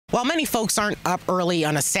While many folks aren't up early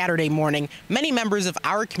on a Saturday morning, many members of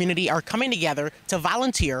our community are coming together to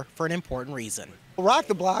volunteer for an important reason. Rock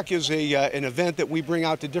the Block is an event that we bring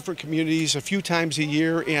out to different communities a few times a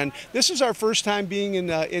year, and this is our first time being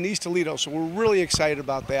in East Toledo, so we're really excited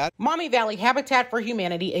about that. Maumee Valley Habitat for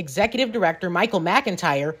Humanity Executive Director Michael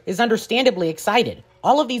McIntyre is understandably excited.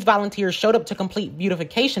 All of these volunteers showed up to complete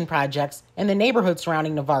beautification projects in the neighborhood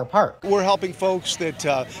surrounding Navarre Park. We're helping folks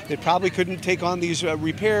that probably couldn't take on these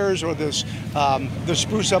repairs or the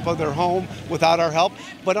spruce up of their home without our help.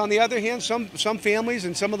 But on the other hand, some families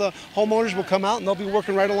and some of the homeowners will come out and they'll be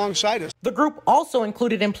working right alongside us. The group also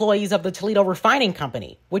included employees of the Toledo Refining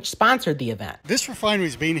Company, which sponsored the event. This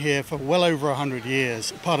refinery's been here for well over 100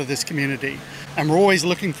 years, part of this community. And we're always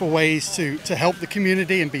looking for ways to help the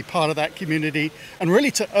community and be part of that community and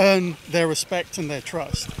really to earn their respect and their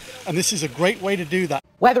trust. And this is a great way to do that.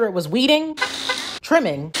 Whether it was weeding,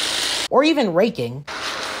 trimming, or even raking,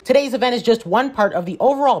 today's event is just one part of the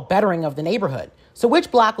overall bettering of the neighborhood. So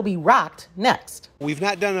which block will be rocked next? We've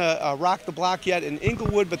not done a Rock the Block yet in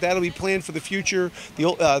Inglewood, but that'll be planned for the future.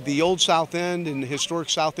 The old South End and historic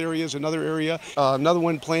South area is another area. Another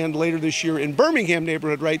one planned later this year in Birmingham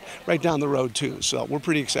neighborhood, right down the road too. So we're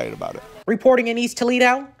pretty excited about it. Reporting in East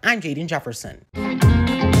Toledo, I'm Jaden Jefferson.